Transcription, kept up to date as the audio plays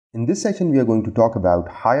In this session, we are going to talk about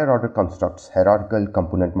higher order constructs, hierarchical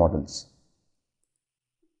component models.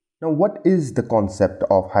 Now, what is the concept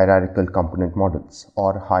of hierarchical component models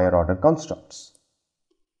or higher order constructs?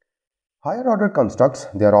 Higher order constructs,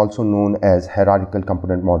 they are also known as hierarchical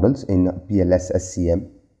component models in PLS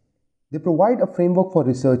SCM. They provide a framework for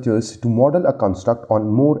researchers to model a construct on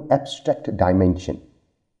more abstract dimension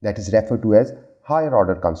that is referred to as higher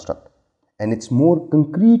order construct, and its more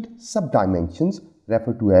concrete subdimensions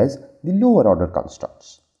referred to as the lower order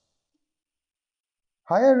constructs.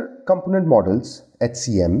 Higher component models,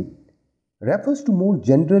 HCM, refers to more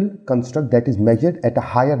general construct that is measured at a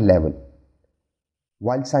higher level,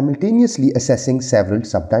 while simultaneously assessing several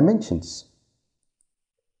subdimensions.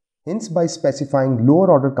 Hence, by specifying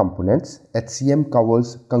lower order components, HCM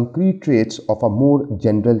covers concrete traits of a more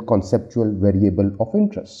general conceptual variable of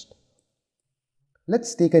interest.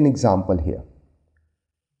 Let's take an example here.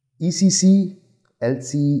 ECC,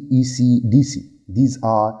 LC, EC, DC. These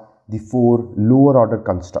are the four lower order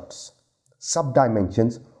constructs,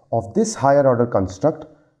 subdimensions of this higher order construct,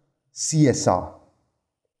 CSR.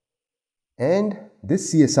 And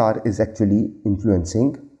this CSR is actually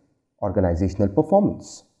influencing organizational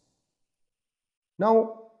performance.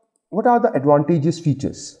 Now, what are the advantageous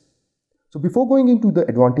features? So before going into the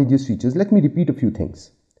advantageous features, let me repeat a few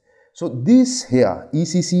things. So this here,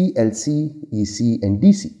 ECC, LC, EC and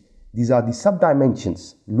DC, these are the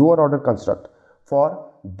subdimensions, lower order construct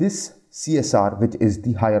for this CSR, which is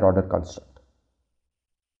the higher order construct.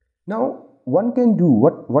 Now, one can do,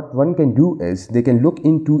 what one can do is, they can look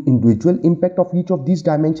into individual impact of each of these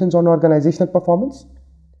dimensions on organizational performance.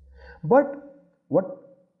 But what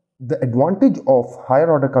the advantage of higher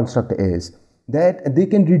order construct is that they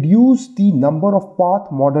can reduce the number of path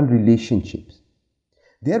model relationships,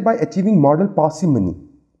 thereby achieving model parsimony,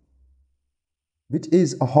 which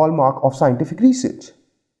is a hallmark of scientific research.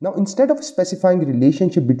 Now, instead of specifying a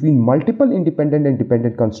relationship between multiple independent and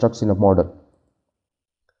dependent constructs in a model,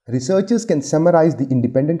 researchers can summarize the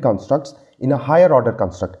independent constructs in a higher order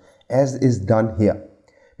construct, as is done here,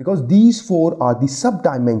 because these four are the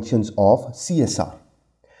subdimensions of CSR.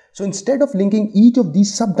 So instead of linking each of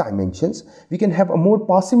these subdimensions, we can have a more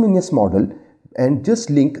parsimonious model and just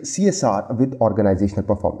link CSR with organizational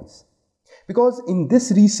performance. Because in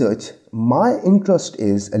this research, my interest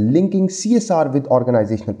is linking CSR with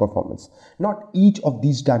organizational performance, not each of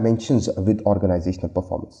these dimensions with organizational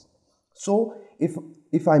performance. So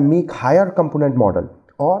if I make higher component model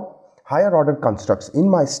or higher order constructs in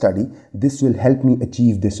my study, this will help me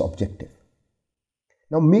achieve this objective.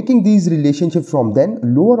 Now, making these relationships from then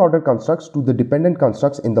lower order constructs to the dependent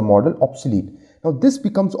constructs in the model obsolete. Now, this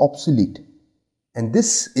becomes obsolete, and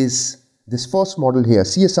this first model here,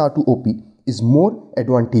 CSR to OP, is more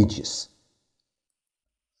advantageous.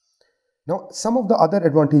 Now, some of the other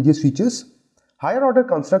advantageous features, higher order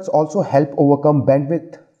constructs also help overcome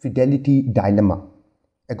bandwidth fidelity dilemma,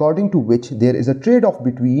 according to which there is a trade-off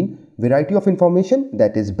between variety of information,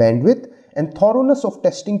 that is bandwidth, and thoroughness of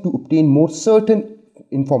testing to obtain more certain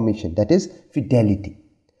information, that is fidelity.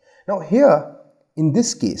 Now here, in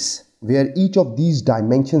this case, where each of these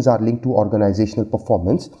dimensions are linked to organizational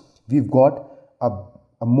performance, we've got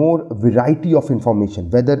a more variety of information,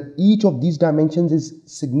 whether each of these dimensions is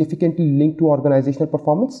significantly linked to organizational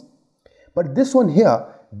performance. But this one here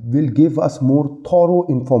will give us more thorough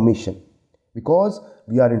information, because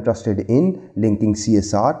we are interested in linking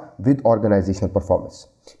CSR with organizational performance.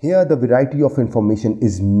 Here, the variety of information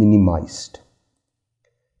is minimized.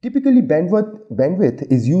 Typically,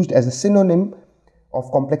 bandwidth is used as a synonym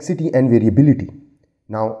of complexity and variability.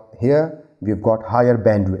 Now, here we've got higher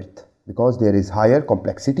bandwidth because there is higher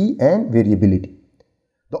complexity and variability.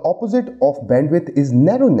 The opposite of bandwidth is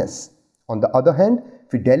narrowness. On the other hand,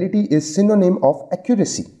 fidelity is synonym of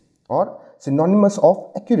accuracy or synonymous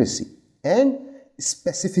of accuracy, and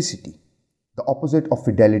specificity. The opposite of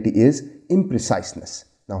fidelity is impreciseness.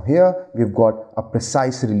 Now here we've got a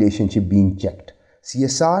precise relationship being checked.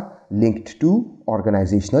 CSR linked to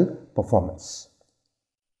organizational performance.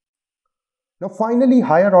 Now finally,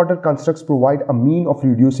 higher order constructs provide a mean of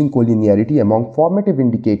reducing collinearity among formative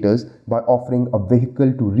indicators by offering a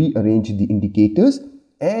vehicle to rearrange the indicators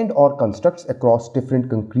and or constructs across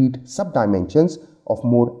different concrete subdimensions of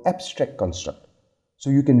more abstract construct.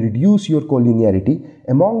 So you can reduce your collinearity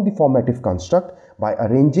among the formative construct by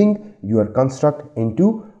arranging your construct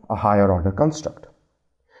into a higher order construct.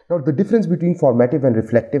 Now, the difference between formative and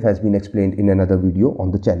reflective has been explained in another video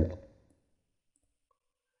on the channel.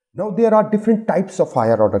 Now, there are different types of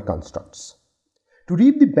higher order constructs. To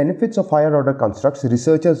reap the benefits of higher order constructs,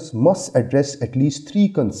 researchers must address at least three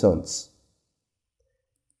concerns.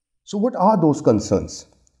 So what are those concerns?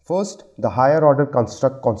 First, the higher order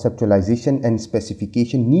construct conceptualization and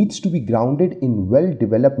specification needs to be grounded in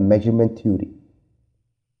well-developed measurement theory.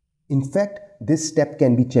 In fact, this step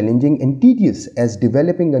can be challenging and tedious as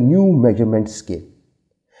developing a new measurement scale.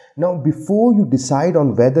 Now, before you decide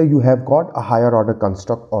on whether you have got a higher order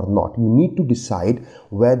construct or not, you need to decide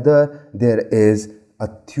whether there is a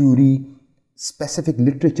theory, specific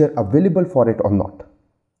literature available for it or not.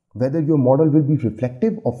 Whether your model will be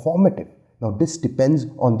reflective or formative. Now, this depends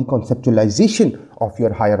on the conceptualization of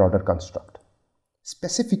your higher order construct.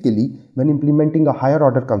 Specifically, when implementing a higher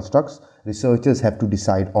order construct, researchers have to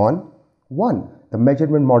decide on 1. The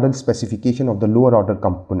measurement model specification of the lower order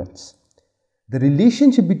components. The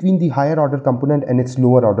relationship between the higher order component and its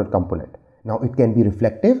lower order component. Now, it can be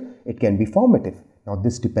reflective, it can be formative. Now,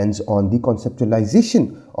 this depends on the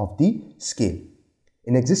conceptualization of the scale.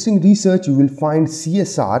 In existing research, you will find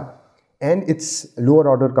CSR and its lower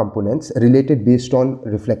order components related based on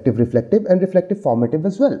reflective and reflective formative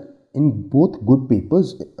as well in both good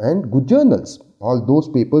papers and good journals. All those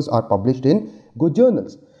papers are published in good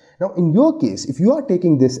journals. Now, in your case, if you are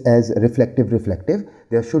taking this as reflective,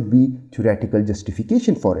 there should be theoretical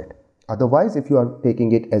justification for it. Otherwise, if you are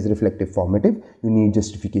taking it as reflective formative, you need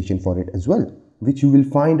justification for it as well, which you will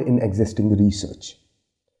find in existing research.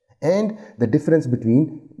 And the difference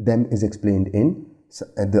between them is explained in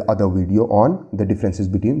the other video on the differences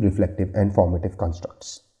between reflective and formative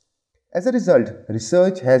constructs. As a result,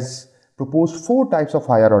 research has proposed 4 types of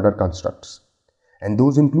higher order constructs, and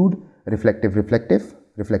those include reflective reflective,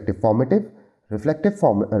 formative,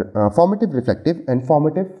 formative reflective, and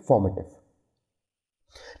formative formative.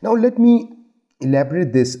 Now let me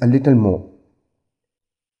elaborate this a little more.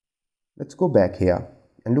 Let's go back here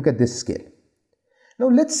and look at this scale. Now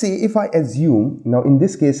let's say if I assume, now in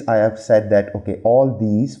this case I have said that okay, all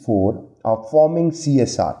these 4 are forming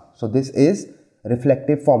CSR. So this is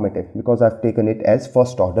reflective formative because I've taken it as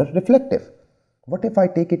first order reflective. What if I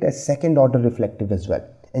take it as second order reflective as well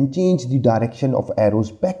and change the direction of arrows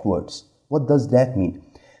backwards? What does that mean?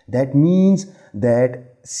 That means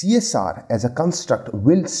that CSR as a construct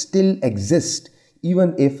will still exist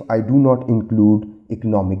even if I do not include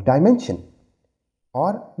economic dimension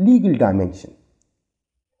or legal dimension.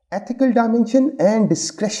 Ethical dimension and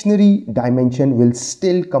discretionary dimension will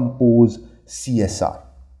still compose CSR.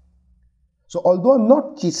 So although I'm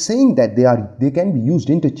not saying that they can be used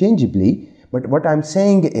interchangeably, but what I'm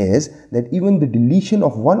saying is that even the deletion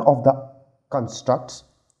of one of the constructs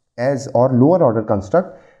as or lower order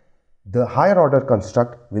construct, the higher order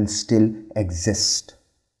construct will still exist.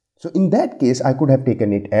 So in that case, I could have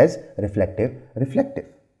taken it as reflective.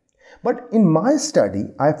 But in my study,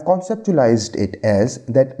 I have conceptualized it as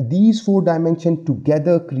that these 4 dimensions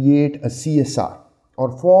together create a CSR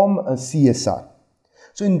or form a CSR.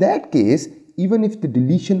 So in that case, even if the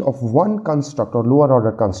deletion of one construct or lower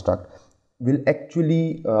order construct will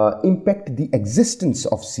actually impact the existence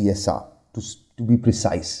of CSR to be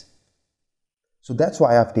precise. So that's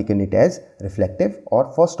why I've taken it as reflective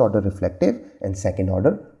or first order reflective and second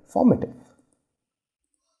order formative.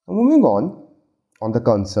 Now moving on the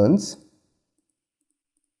concerns.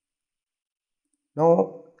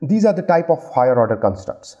 Now these are the type of higher order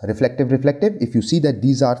constructs. Reflective. If you see that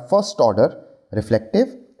these are first order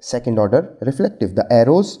reflective, second order reflective. The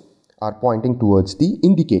arrows are pointing towards the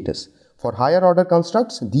indicators. For higher order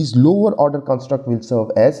constructs, these lower order constructs will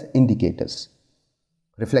serve as indicators.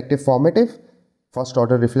 Reflective formative, first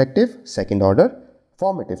order reflective, second order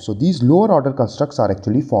formative. So these lower order constructs are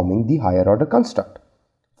actually forming the higher order construct.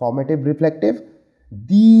 Formative reflective,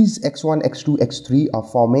 these x1, x2, x3 are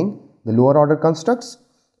forming the lower order constructs,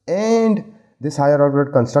 and this higher order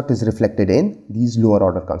construct is reflected in these lower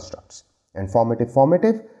order constructs. And formative,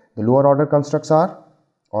 the lower order constructs are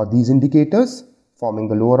these indicators forming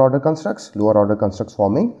the lower order constructs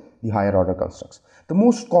forming the higher order constructs. The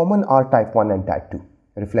most common are type 1 and type 2,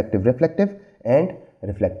 reflective and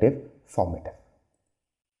reflective formative.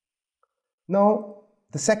 Now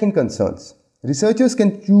the second concerns. Researchers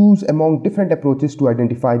can choose among different approaches to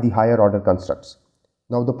identify the higher order constructs.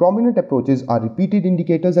 Now the prominent approaches are repeated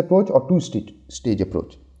indicators approach or two-stage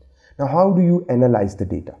approach. Now how do you analyze the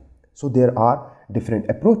data? So there are different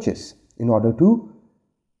approaches in order to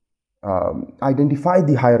identify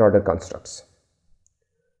the higher order constructs.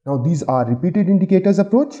 Now these are repeated indicators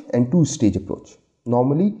approach and two-stage approach.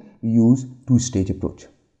 Normally we use two-stage approach.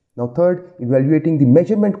 Now third, evaluating the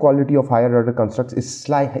measurement quality of higher order constructs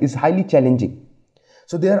is highly challenging.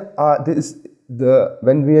 So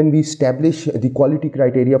when we establish the quality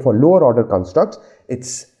criteria for lower order constructs,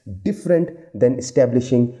 it's different than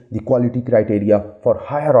establishing the quality criteria for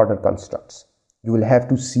higher order constructs. You will have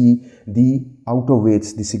to see the outer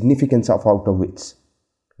weights, the significance of outer weights.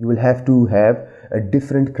 You will have to have a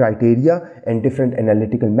different criteria and different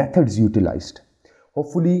analytical methods utilized.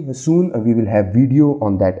 Hopefully soon we will have video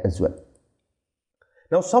on that as well.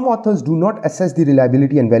 Now, some authors do not assess the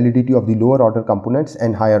reliability and validity of the lower order components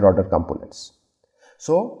and higher order components.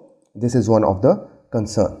 So this is one of the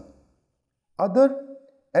concern. Others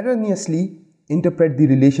erroneously interpret the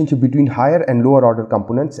relationship between higher and lower order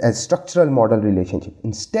components as structural model relationship,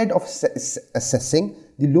 instead of assessing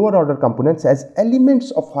the lower order components as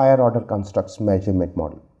elements of higher order constructs measurement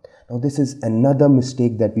model. Now, this is another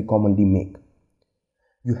mistake that we commonly make.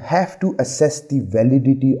 You have to assess the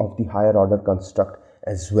validity of the higher order construct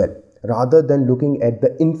as well, rather than looking at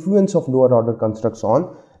the influence of lower order constructs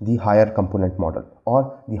on the higher component model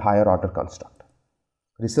or the higher order construct.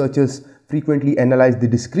 Researchers frequently analyze the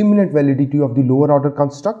discriminant validity of the lower order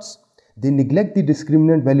constructs. They neglect the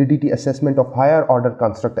discriminant validity assessment of higher order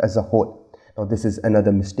construct as a whole. Now, this is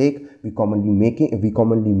another mistake we commonly make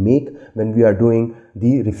when we are doing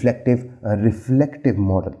the reflective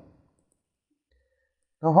model.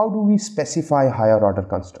 Now, how do we specify higher order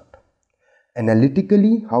construct?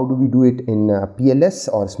 Analytically, how do we do it in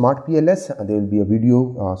PLS or SMART-PLS? There will be a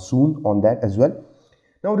video soon on that as well.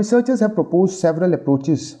 Now, researchers have proposed several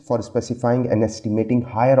approaches for specifying and estimating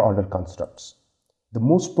higher order constructs. The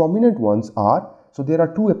most prominent ones are, so there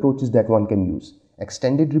are two approaches that one can use: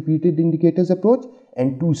 extended repeated indicators approach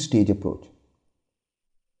and two-stage approach.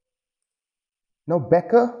 Now,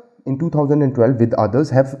 Becker in 2012 with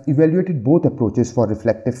others have evaluated both approaches for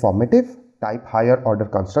reflective formative type higher order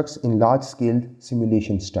constructs in large-scale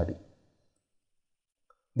simulation study.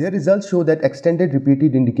 Their results show that extended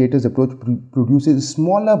repeated indicators approach produces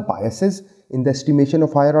smaller biases in the estimation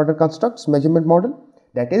of higher order constructs measurement model.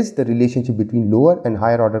 That is, the relationship between lower and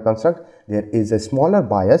higher order construct, there is a smaller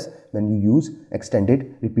bias when you use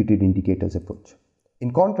extended repeated indicators approach.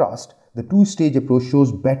 In contrast, the two-stage approach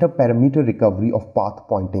shows better parameter recovery of path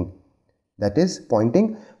pointing. That is,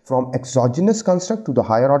 pointing from exogenous construct to the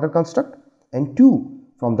higher order construct, and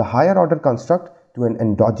from the higher order construct to an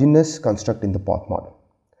endogenous construct in the path model.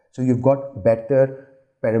 So you've got better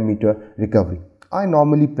parameter recovery. I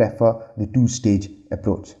normally prefer the two-stage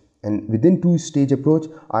approach, and within two-stage approach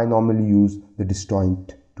I normally use the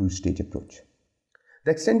disjoint two-stage approach.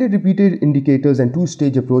 The extended repeated indicators and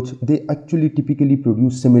two-stage approach, they actually typically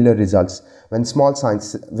produce similar results when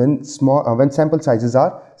sample sizes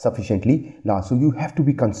are sufficiently large. So you have to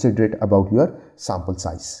be considerate about your sample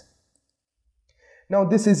size. Now,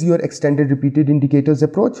 this is your extended repeated indicators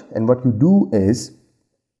approach, and what you do is,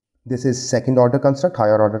 this is second order construct,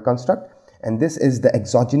 higher order construct, and this is the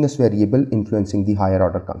exogenous variable influencing the higher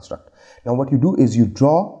order construct. Now, what you do is you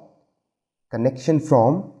draw connection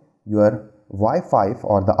from your Y5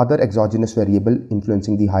 or the other exogenous variable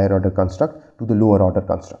influencing the higher order construct to the lower order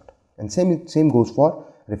construct, and same goes for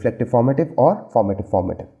reflective formative or formative.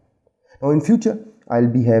 Now, in future I'll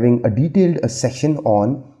be having a detailed session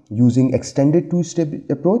on using extended two-stage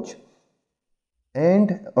approach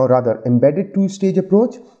or rather embedded two-stage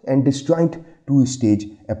approach and disjoint two-stage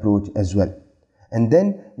approach as well. And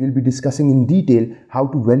then we'll be discussing in detail how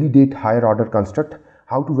to validate higher order constructs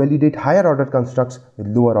with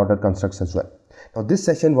lower order constructs as well. Now, this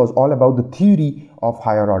session was all about the theory of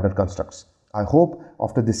higher order constructs. I hope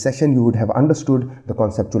after this session you would have understood the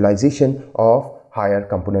conceptualization of higher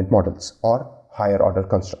component models or higher order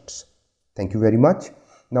constructs. Thank you very much.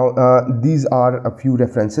 Now, these are a few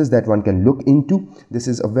references that one can look into. This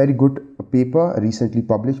is a very good paper recently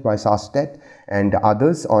published by Sastet and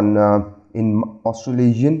others on in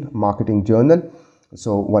Australasian Marketing Journal.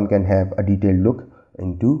 So one can have a detailed look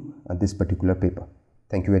into this particular paper.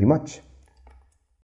 Thank you very much.